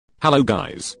Hello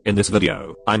guys, in this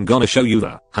video, I'm gonna show you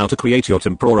how to create your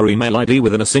temporary mail ID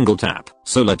within a single tap,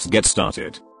 so let's get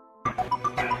started.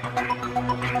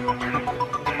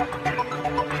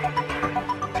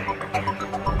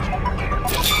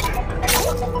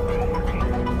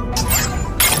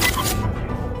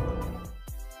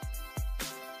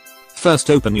 First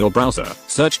open your browser,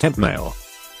 search tempmail.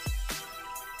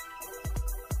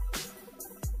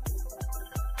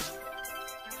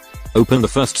 Open the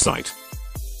first site.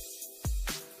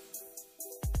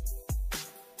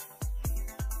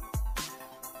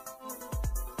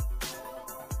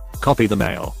 Copy the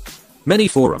mail. Many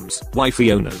forums, Wi-Fi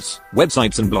owners,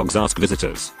 websites and blogs ask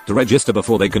visitors to register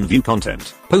before they can view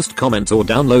content, post comments or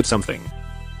download something.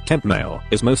 Tempmail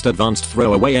is most advanced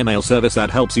throwaway email service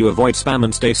that helps you avoid spam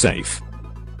and stay safe.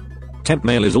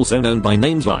 Tempmail is also known by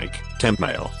names like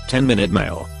tempmail, 10-minute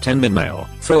mail, 10-min mail,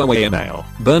 throwaway email,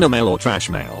 burner mail or trash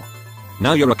mail.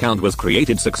 Now your account was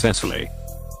created successfully.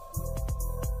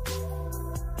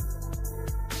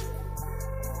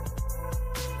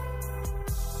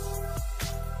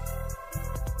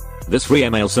 This free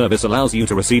email service allows you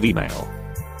to receive email.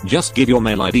 Just give your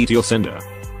mail ID to your sender.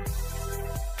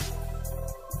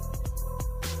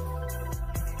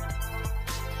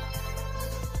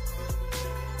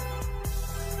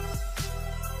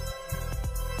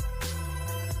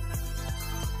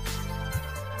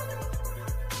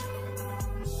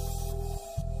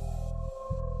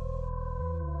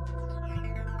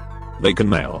 They can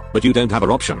mail, but you don't have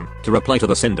an option to reply to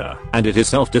the sender, and it is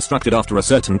self-destructed after a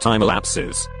certain time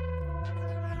elapses.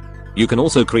 You can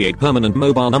also create permanent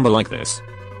mobile number like this.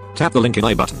 Tap the link in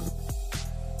I button.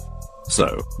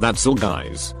 So, that's all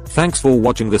guys. Thanks for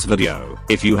watching this video.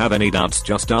 If you have any doubts,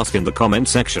 just ask in the comment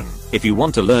section. If you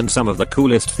want to learn some of the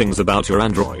coolest things about your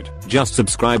Android, just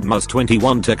subscribe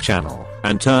Muz21 Tech channel,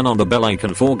 and turn on the bell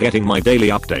icon for getting my daily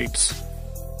updates.